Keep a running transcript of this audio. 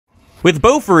With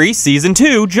Bofuri Season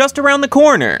 2 just around the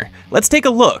corner, let's take a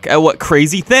look at what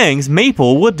crazy things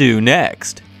Maple will do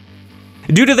next.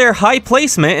 Due to their high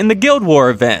placement in the Guild War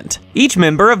event, each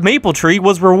member of Mapletree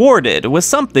was rewarded with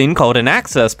something called an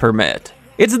access permit.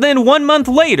 It's then 1 month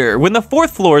later, when the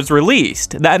 4th floor is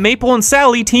released, that Maple and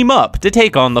Sally team up to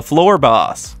take on the floor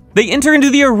boss. They enter into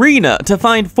the arena to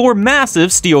find 4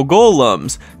 massive steel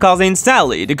golems, causing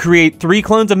Sally to create 3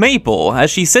 clones of Maple as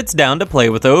she sits down to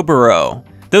play with Obero.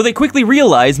 Though they quickly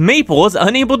realize Maple is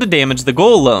unable to damage the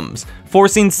golems,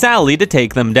 forcing Sally to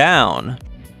take them down.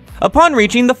 Upon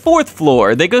reaching the 4th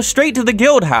floor, they go straight to the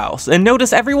guild house and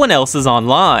notice everyone else is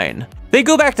online. They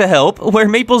go back to help, where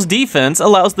Maple's defense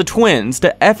allows the twins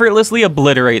to effortlessly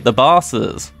obliterate the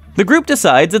bosses. The group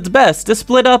decides it's best to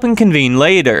split up and convene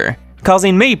later,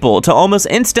 causing Maple to almost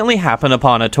instantly happen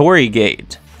upon a Torii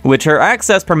gate, which her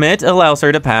access permit allows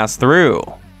her to pass through.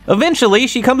 Eventually,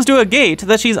 she comes to a gate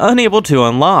that she's unable to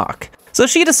unlock, so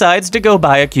she decides to go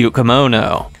buy a cute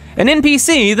kimono. An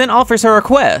NPC then offers her a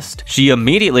quest. She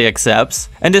immediately accepts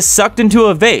and is sucked into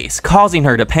a vase, causing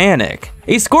her to panic.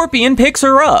 A scorpion picks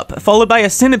her up, followed by a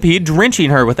centipede drenching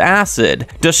her with acid,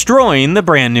 destroying the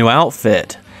brand new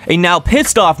outfit. A now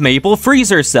pissed off Maple frees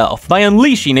herself by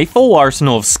unleashing a full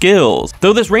arsenal of skills,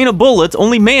 though this rain of bullets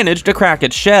only managed to crack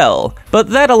its shell, but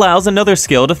that allows another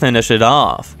skill to finish it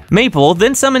off. Maple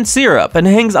then summons Syrup and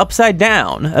hangs upside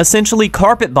down, essentially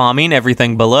carpet bombing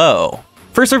everything below.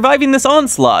 For surviving this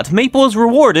onslaught, Maple is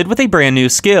rewarded with a brand new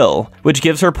skill, which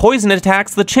gives her poison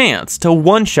attacks the chance to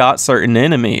one-shot certain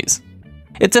enemies.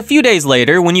 It's a few days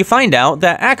later when you find out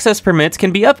that access permits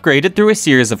can be upgraded through a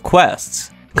series of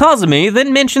quests. Kazumi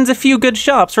then mentions a few good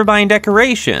shops for buying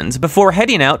decorations before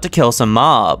heading out to kill some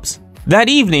mobs. That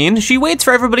evening, she waits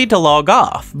for everybody to log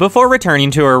off before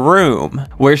returning to her room,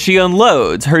 where she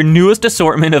unloads her newest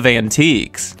assortment of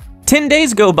antiques. 10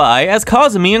 days go by as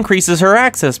Kazumi increases her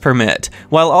access permit,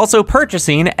 while also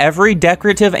purchasing every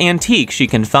decorative antique she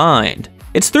can find.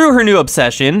 It's through her new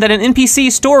obsession that an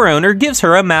NPC store owner gives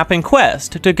her a map and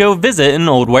quest to go visit an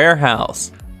old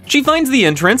warehouse. She finds the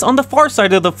entrance on the far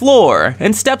side of the floor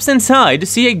and steps inside to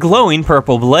see a glowing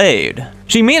purple blade.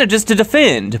 She manages to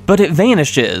defend, but it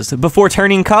vanishes before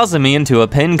turning Kazumi into a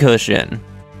pincushion.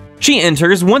 She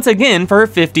enters once again for her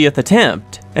 50th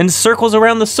attempt, and circles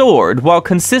around the sword while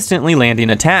consistently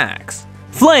landing attacks.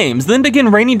 Flames then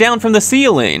begin raining down from the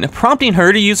ceiling, prompting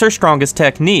her to use her strongest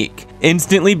technique,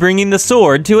 instantly bringing the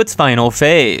sword to its final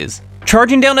phase.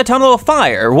 Charging down a tunnel of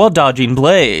fire while dodging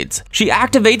blades, she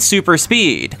activates super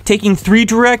speed, taking 3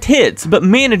 direct hits but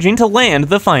managing to land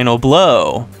the final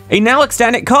blow. A now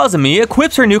ecstatic Kazumi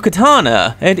equips her new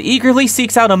katana and eagerly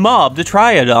seeks out a mob to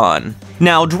try it on.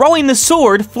 Now, drawing the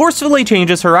sword forcefully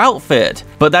changes her outfit,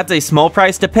 but that's a small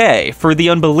price to pay for the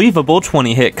unbelievable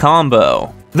 20-hit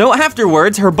combo. Though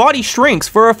afterwards, her body shrinks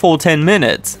for a full 10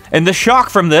 minutes, and the shock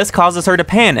from this causes her to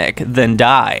panic, then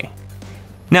die.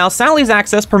 Now, Sally's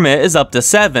access permit is up to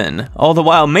 7, all the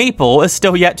while Maple is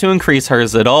still yet to increase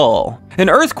hers at all. An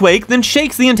earthquake then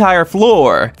shakes the entire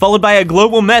floor, followed by a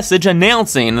global message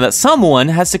announcing that someone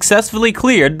has successfully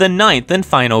cleared the 9th and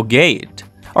final gate.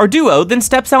 Our duo then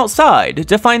steps outside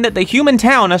to find that the human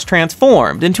town has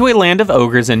transformed into a land of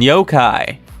ogres and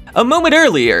yokai. A moment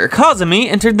earlier, Kazumi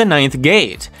entered the 9th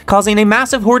gate, causing a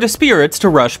massive horde of spirits to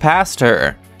rush past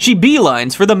her. She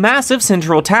beelines for the massive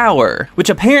central tower,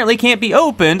 which apparently can't be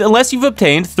opened unless you've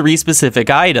obtained 3 specific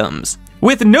items.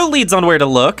 With no leads on where to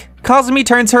look, Kazumi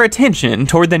turns her attention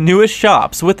toward the newest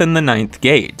shops within the 9th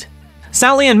gate.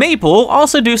 Sally and Maple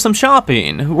also do some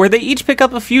shopping, where they each pick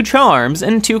up a few charms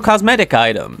and 2 cosmetic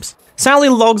items. Sally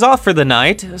logs off for the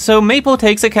night, so Maple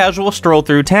takes a casual stroll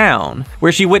through town,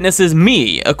 where she witnesses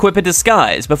Mii equip a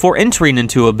disguise before entering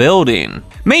into a building.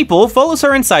 Maple follows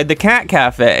her inside the cat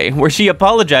cafe, where she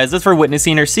apologizes for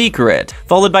witnessing her secret,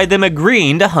 followed by them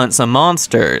agreeing to hunt some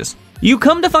monsters. You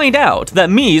come to find out that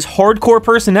Mii's hardcore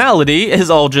personality is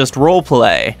all just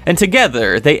roleplay, and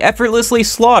together they effortlessly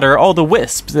slaughter all the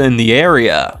wisps in the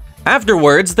area.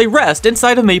 Afterwards, they rest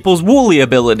inside of Maple's woolly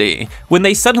ability, when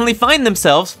they suddenly find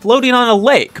themselves floating on a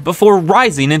lake before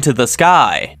rising into the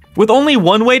sky. With only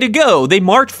one way to go, they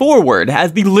march forward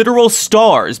as the literal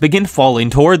stars begin falling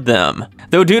toward them.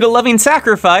 Though due to loving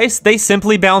sacrifice, they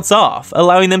simply bounce off,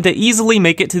 allowing them to easily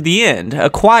make it to the end,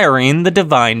 acquiring the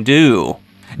Divine Dew.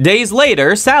 Days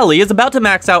later, Sally is about to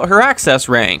max out her access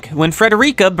rank when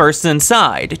Frederica bursts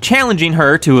inside, challenging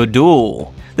her to a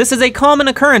duel. This is a common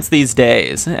occurrence these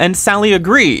days, and Sally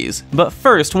agrees, but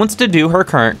first wants to do her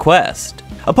current quest.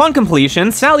 Upon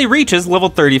completion, Sally reaches level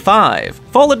 35,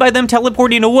 followed by them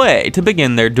teleporting away to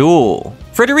begin their duel.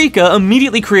 Frederica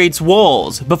immediately creates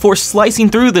walls before slicing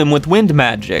through them with wind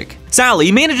magic.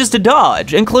 Sally manages to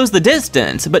dodge and close the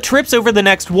distance, but trips over the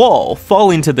next wall,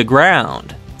 falling to the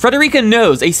ground. Frederica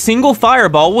knows a single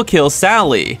fireball will kill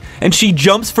Sally, and she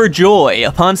jumps for joy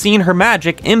upon seeing her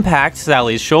magic impact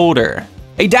Sally's shoulder.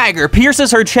 A dagger pierces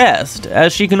her chest,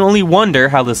 as she can only wonder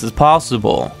how this is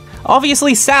possible.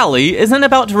 Obviously, Sally isn't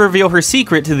about to reveal her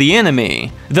secret to the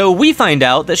enemy, though we find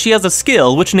out that she has a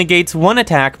skill which negates 1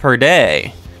 attack per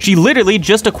day. She literally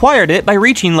just acquired it by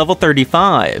reaching level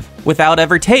 35, without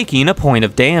ever taking a point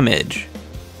of damage.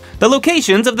 The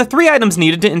locations of the 3 items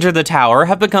needed to enter the tower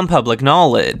have become public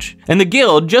knowledge, and the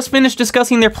guild just finished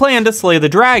discussing their plan to slay the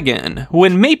dragon,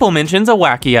 when Maple mentions a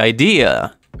wacky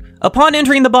idea. Upon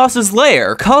entering the boss's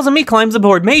lair, Kazumi climbs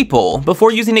aboard Maple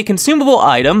before using a consumable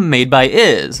item made by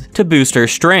Iz to boost her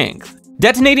strength.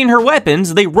 Detonating her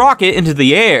weapons, they rocket into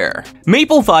the air.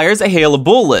 Maple fires a hail of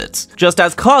bullets, just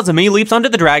as Kazumi leaps onto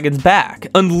the dragon's back,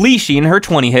 unleashing her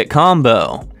 20-hit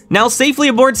combo. Now safely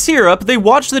aboard Syrup, they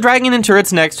watch the dragon enter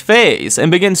its next phase and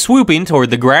begin swooping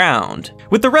toward the ground.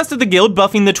 With the rest of the guild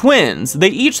buffing the twins, they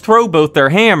each throw both their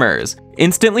hammers,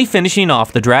 instantly finishing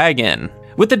off the dragon.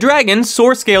 With the dragon's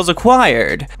soar scales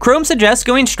acquired, Chrome suggests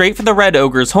going straight for the Red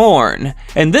Ogre's horn,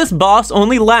 and this boss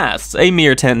only lasts a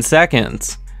mere 10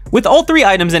 seconds. With all 3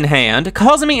 items in hand,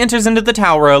 Kazumi enters into the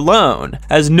tower alone,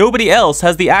 as nobody else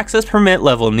has the access permit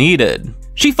level needed.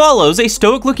 She follows a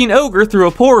stoic-looking ogre through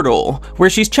a portal, where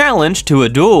she's challenged to a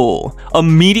duel,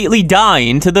 immediately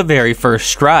dying to the very first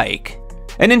strike.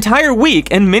 An entire week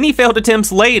and many failed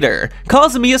attempts later,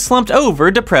 Kazumi is slumped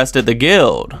over, depressed at the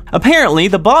guild. Apparently,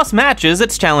 the boss matches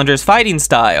its challenger's fighting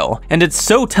style, and it's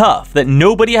so tough that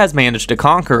nobody has managed to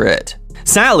conquer it.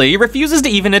 Sally refuses to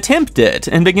even attempt it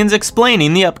and begins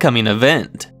explaining the upcoming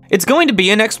event. It's going to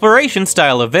be an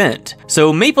exploration-style event,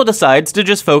 so Maple decides to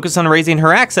just focus on raising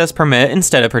her access permit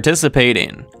instead of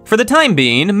participating. For the time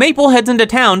being, Maple heads into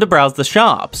town to browse the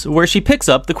shops, where she picks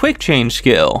up the quick change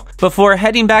skill, before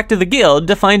heading back to the guild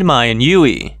to find Mai and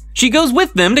Yui. She goes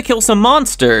with them to kill some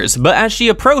monsters, but as she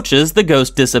approaches, the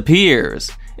ghost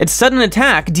disappears. Its sudden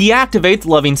attack deactivates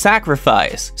Loving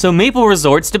Sacrifice, so Maple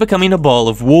resorts to becoming a ball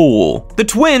of wool. The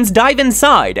twins dive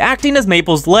inside, acting as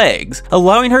Maple's legs,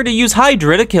 allowing her to use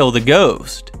Hydra to kill the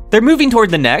ghost. They're moving toward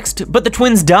the next, but the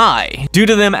twins die, due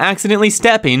to them accidentally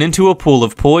stepping into a pool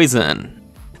of poison.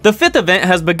 The 5th event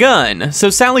has begun,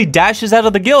 so Sally dashes out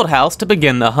of the guild house to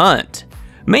begin the hunt.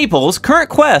 Maple's current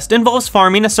quest involves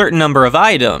farming a certain number of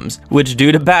items, which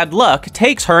due to bad luck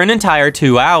takes her an entire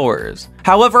 2 hours.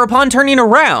 However, upon turning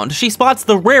around, she spots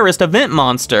the rarest event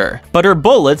monster, but her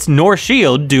bullets nor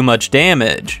shield do much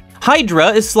damage. Hydra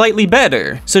is slightly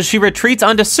better, so she retreats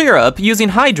onto Syrup using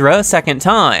Hydra a second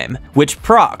time, which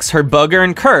procs her bugger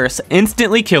and curse,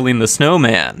 instantly killing the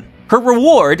snowman. Her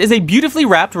reward is a beautifully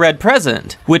wrapped red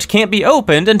present, which can't be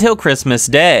opened until Christmas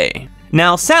Day.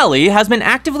 Now, Sally has been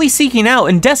actively seeking out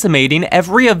and decimating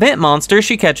every event monster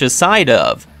she catches sight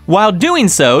of. While doing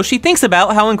so, she thinks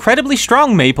about how incredibly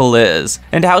strong Maple is,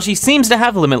 and how she seems to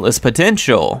have limitless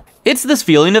potential. It's this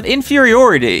feeling of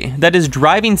inferiority that is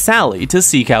driving Sally to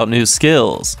seek out new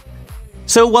skills.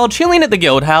 So while chilling at the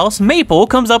guild house, Maple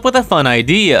comes up with a fun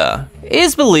idea.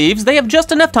 Iz believes they have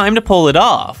just enough time to pull it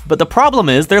off, but the problem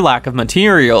is their lack of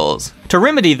materials. To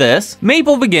remedy this,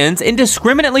 Maple begins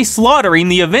indiscriminately slaughtering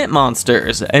the event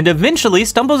monsters, and eventually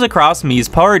stumbles across Mii's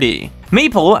party.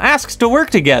 Maple asks to work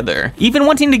together, even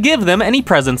wanting to give them any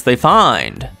presents they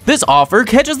find. This offer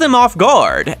catches them off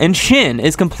guard, and Shin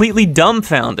is completely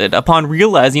dumbfounded upon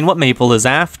realizing what Maple is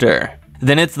after.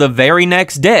 Then it's the very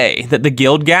next day that the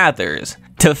guild gathers,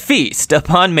 to feast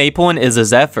upon Maple and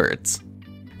Iz's efforts.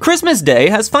 Christmas Day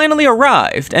has finally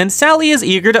arrived, and Sally is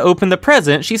eager to open the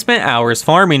present she spent hours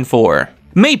farming for.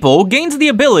 Maple gains the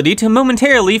ability to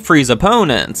momentarily freeze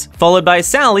opponents, followed by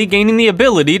Sally gaining the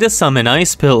ability to summon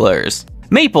ice pillars.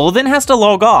 Maple then has to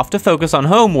log off to focus on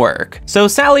homework, so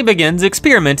Sally begins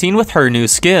experimenting with her new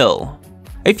skill.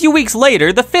 A few weeks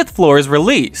later, the 5th floor is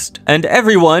released, and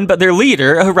everyone but their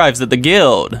leader arrives at the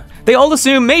guild. They all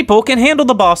assume Maple can handle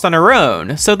the boss on her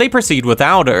own, so they proceed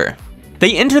without her.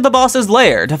 They enter the boss's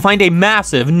lair to find a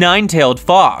massive 9-tailed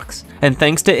fox, and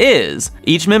thanks to Iz,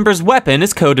 each member's weapon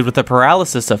is coated with a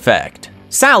paralysis effect.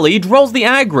 Sally draws the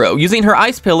aggro using her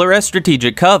ice pillar as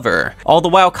strategic cover, all the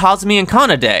while Kazumi and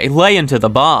Kanade lay into the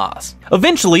boss.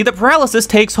 Eventually, the paralysis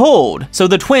takes hold, so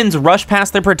the twins rush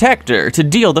past their protector to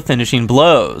deal the finishing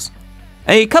blows.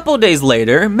 A couple days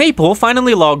later, Maple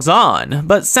finally logs on,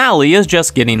 but Sally is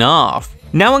just getting off.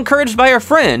 Now encouraged by her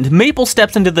friend, Maple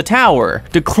steps into the tower,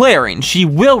 declaring she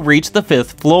will reach the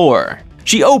 5th floor.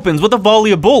 She opens with a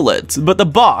volley of bullets, but the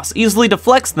boss easily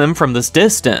deflects them from this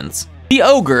distance. The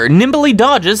ogre nimbly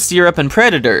dodges Syrup and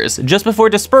predators just before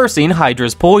dispersing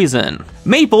Hydra's poison.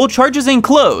 Maple charges in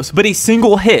close, but a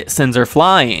single hit sends her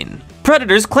flying.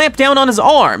 Predators clamp down on his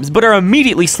arms, but are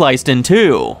immediately sliced in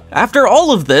two. After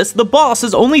all of this, the boss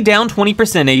is only down 20%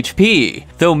 HP,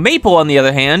 though Maple, on the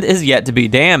other hand, is yet to be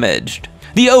damaged.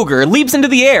 The ogre leaps into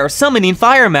the air, summoning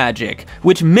fire magic,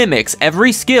 which mimics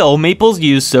every skill Maple's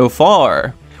used so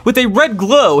far. With a red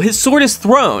glow, his sword is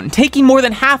thrown, taking more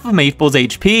than half of Maple's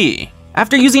HP.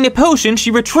 After using a potion,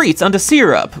 she retreats onto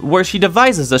Syrup, where she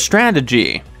devises a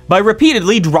strategy. By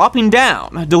repeatedly dropping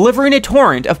down, delivering a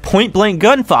torrent of point-blank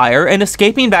gunfire, and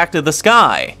escaping back to the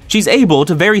sky, she's able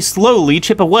to very slowly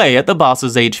chip away at the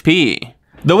boss's HP.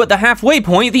 Though at the halfway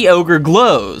point, the ogre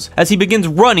glows, as he begins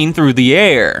running through the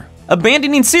air.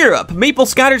 Abandoning Syrup, Maple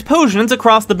scatters potions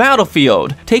across the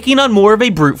battlefield, taking on more of a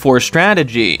brute force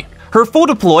strategy. Her full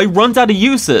deploy runs out of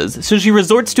uses, so she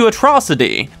resorts to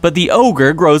atrocity, but the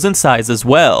ogre grows in size as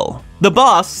well. The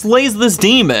boss slays this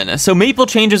demon, so Maple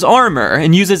changes armor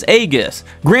and uses Aegis,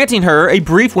 granting her a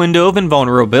brief window of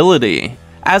invulnerability.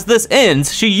 As this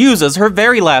ends, she uses her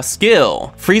very last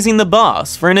skill, freezing the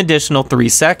boss for an additional 3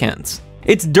 seconds.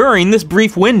 It's during this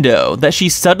brief window that she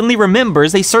suddenly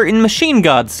remembers a certain machine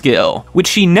god skill, which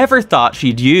she never thought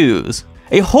she'd use.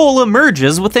 A hole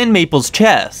emerges within Maple's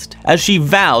chest, as she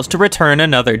vows to return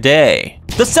another day.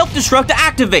 The self-destruct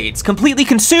activates, completely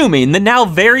consuming the now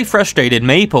very frustrated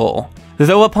Maple.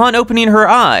 Though upon opening her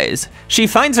eyes, she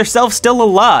finds herself still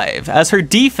alive, as her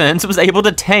defense was able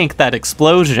to tank that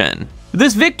explosion.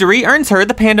 This victory earns her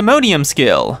the Pandemonium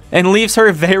skill, and leaves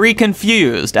her very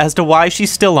confused as to why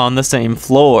she's still on the same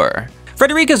floor.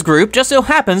 Frederica's group just so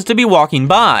happens to be walking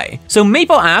by, so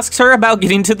Maple asks her about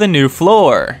getting to the new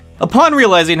floor. Upon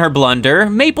realizing her blunder,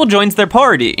 Maple joins their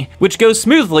party, which goes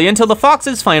smoothly until the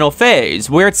fox's final phase,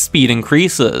 where its speed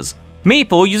increases.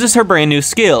 Maple uses her brand new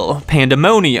skill,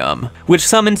 Pandemonium, which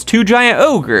summons 2 giant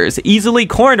ogres, easily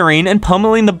cornering and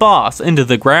pummeling the boss into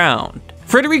the ground.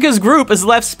 Frederica's group is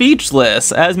left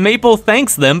speechless, as Maple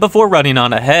thanks them before running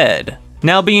on ahead.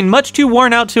 Now being much too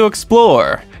worn out to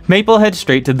explore, Maple heads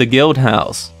straight to the guild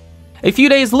house. A few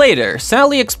days later,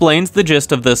 Sally explains the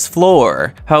gist of this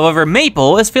floor. However,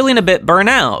 Maple is feeling a bit burnt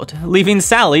out, leaving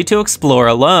Sally to explore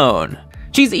alone.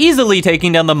 She's easily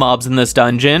taking down the mobs in this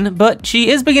dungeon, but she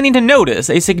is beginning to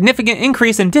notice a significant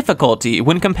increase in difficulty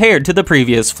when compared to the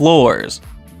previous floors.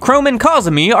 Chrome and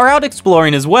Kazumi are out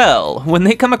exploring as well, when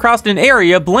they come across an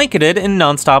area blanketed in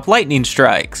non-stop lightning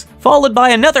strikes, followed by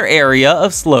another area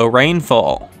of slow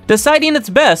rainfall. Deciding it's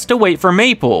best to wait for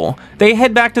Maple, they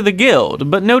head back to the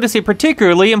guild, but notice a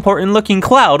particularly important looking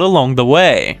cloud along the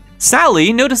way.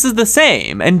 Sally notices the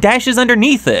same and dashes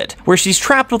underneath it, where she's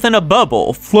trapped within a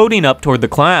bubble floating up toward the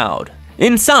cloud.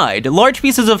 Inside, large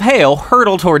pieces of hail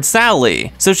hurtle towards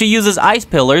Sally, so she uses ice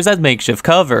pillars as makeshift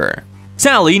cover.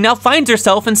 Sally now finds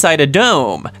herself inside a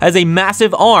dome, as a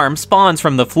massive arm spawns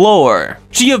from the floor.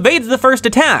 She evades the first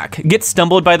attack, gets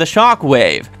stumbled by the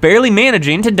shockwave, barely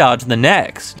managing to dodge the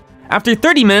next. After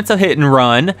 30 minutes of hit and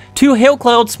run, 2 hail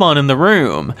clouds spawn in the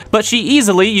room, but she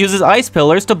easily uses ice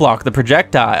pillars to block the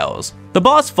projectiles. The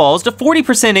boss falls to 40%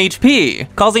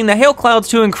 HP, causing the hail clouds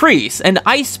to increase and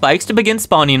ice spikes to begin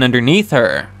spawning underneath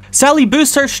her. Sally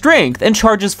boosts her strength and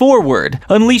charges forward,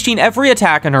 unleashing every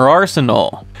attack in her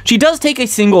arsenal. She does take a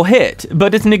single hit,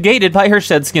 but it's negated by her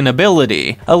shed skin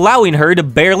ability, allowing her to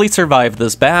barely survive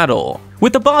this battle.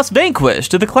 With the boss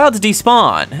vanquished, the clouds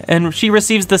despawn, and she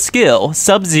receives the skill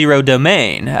Sub-Zero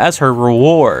Domain as her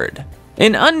reward.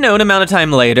 An unknown amount of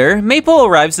time later, Maple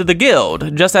arrives at the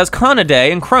guild, just as Kanade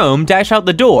and Chrome dash out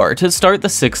the door to start the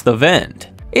 6th event.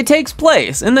 It takes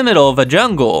place in the middle of a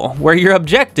jungle, where your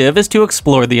objective is to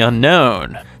explore the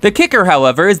unknown. The kicker,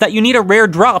 however, is that you need a rare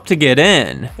drop to get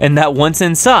in, and that once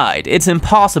inside, it's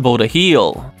impossible to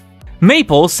heal.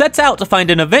 Maple sets out to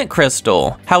find an event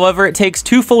crystal, however it takes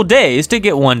 2 full days to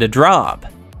get one to drop.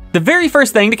 The very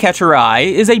first thing to catch her eye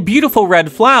is a beautiful red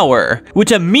flower,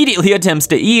 which immediately attempts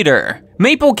to eat her.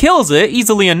 Maple kills it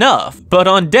easily enough, but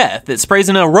on death it sprays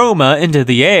an aroma into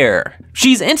the air.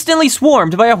 She's instantly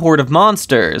swarmed by a horde of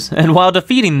monsters, and while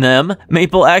defeating them,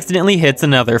 Maple accidentally hits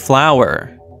another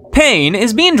flower. Pain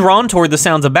is being drawn toward the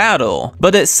sounds of battle,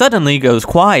 but it suddenly goes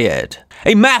quiet.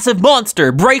 A massive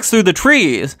monster breaks through the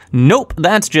trees. Nope,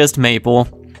 that's just Maple.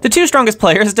 The 2 strongest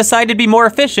players decide to be more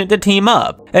efficient to team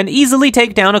up, and easily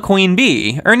take down a queen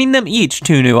bee, earning them each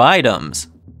 2 new items.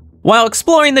 While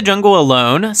exploring the jungle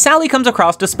alone, Sally comes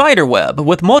across a spider web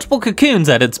with multiple cocoons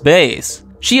at its base.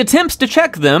 She attempts to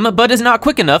check them, but is not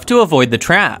quick enough to avoid the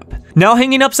trap. Now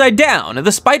hanging upside down,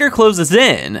 the spider closes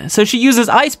in, so she uses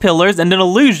ice pillars and an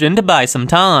illusion to buy some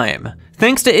time.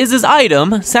 Thanks to Iz's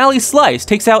item, Sally's Slice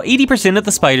takes out 80% of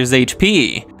the spider's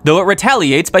HP, though it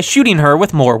retaliates by shooting her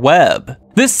with more web.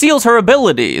 This seals her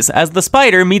abilities, as the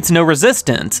spider meets no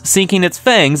resistance, sinking its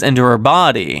fangs into her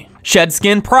body. Shed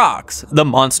Skin procs, the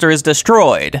monster is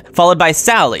destroyed, followed by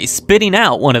Sally spitting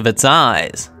out one of its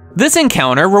eyes. This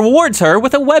encounter rewards her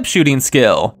with a web shooting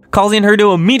skill, causing her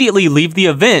to immediately leave the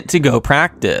event to go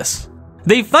practice.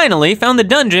 They finally found the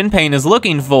dungeon Payne is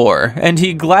looking for, and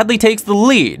he gladly takes the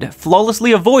lead,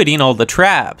 flawlessly avoiding all the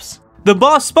traps. The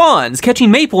boss spawns, catching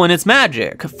Maple in its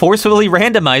magic, forcefully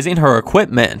randomizing her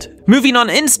equipment. Moving on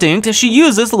instinct, she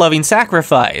uses Loving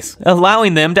Sacrifice,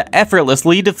 allowing them to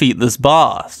effortlessly defeat this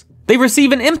boss. They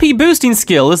receive an MP boosting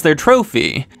skill as their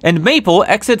trophy, and Maple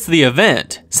exits the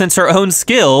event, since her own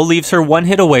skill leaves her one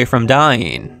hit away from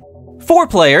dying. 4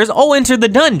 players all enter the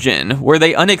dungeon, where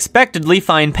they unexpectedly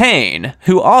find Payne,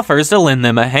 who offers to lend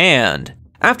them a hand.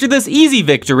 After this easy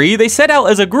victory, they set out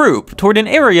as a group toward an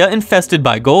area infested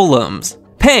by golems.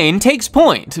 Payne takes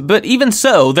point, but even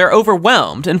so, they're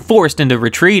overwhelmed and forced into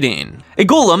retreating. A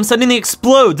golem suddenly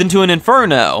explodes into an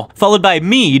inferno, followed by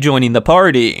Mii joining the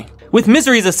party. With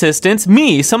Misery's assistance,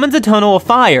 Mii summons a tunnel of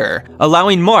fire,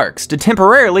 allowing Marks to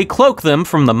temporarily cloak them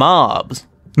from the mobs.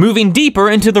 Moving deeper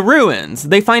into the ruins,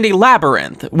 they find a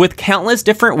labyrinth with countless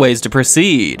different ways to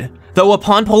proceed. Though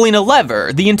upon pulling a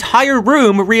lever, the entire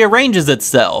room rearranges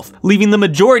itself, leaving the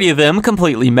majority of them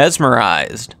completely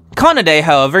mesmerized. Kanade,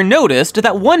 however, noticed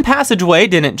that one passageway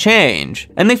didn't change,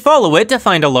 and they follow it to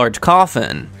find a large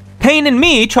coffin. Payne and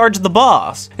Mii charge the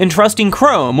boss, entrusting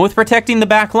Chrome with protecting the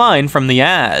back line from the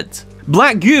ads.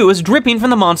 Black goo is dripping from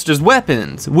the monster's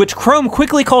weapons, which Chrome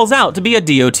quickly calls out to be a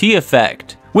DOT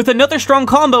effect. With another strong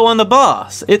combo on the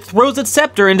boss, it throws its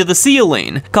scepter into the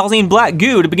ceiling, causing black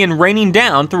goo to begin raining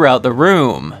down throughout the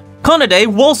room. Kanade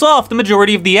wolfs off the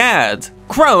majority of the ads.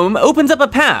 Chrome opens up a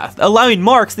path, allowing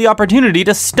Marks the opportunity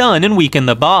to stun and weaken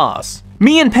the boss.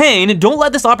 Mii and Payne don't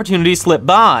let this opportunity slip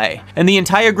by, and the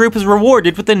entire group is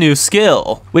rewarded with a new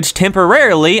skill, which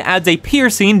temporarily adds a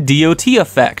piercing DOT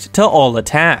effect to all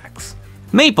attacks.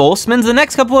 Maple spends the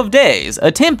next couple of days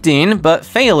attempting, but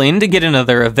failing to get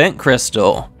another event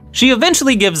crystal. She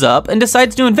eventually gives up and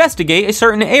decides to investigate a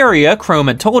certain area Chrome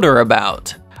had told her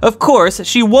about. Of course,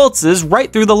 she waltzes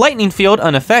right through the lightning field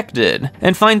unaffected,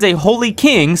 and finds a holy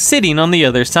king sitting on the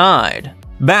other side.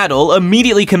 Battle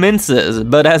immediately commences,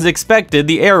 but as expected,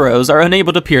 the arrows are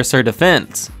unable to pierce her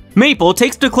defense. Maple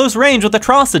takes to close range with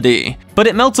Atrocity, but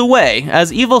it melts away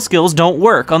as evil skills don't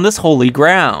work on this holy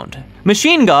ground.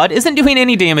 Machine God isn't doing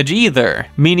any damage either,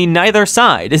 meaning neither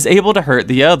side is able to hurt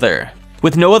the other.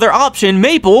 With no other option,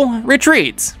 Maple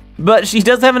retreats. But she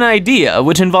does have an idea,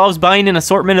 which involves buying an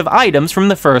assortment of items from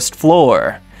the first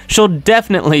floor. She'll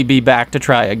definitely be back to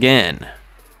try again.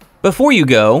 Before you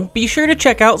go, be sure to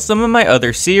check out some of my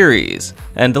other series.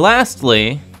 And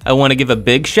lastly, I want to give a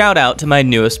big shout out to my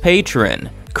newest patron,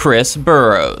 Chris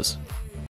Burrows.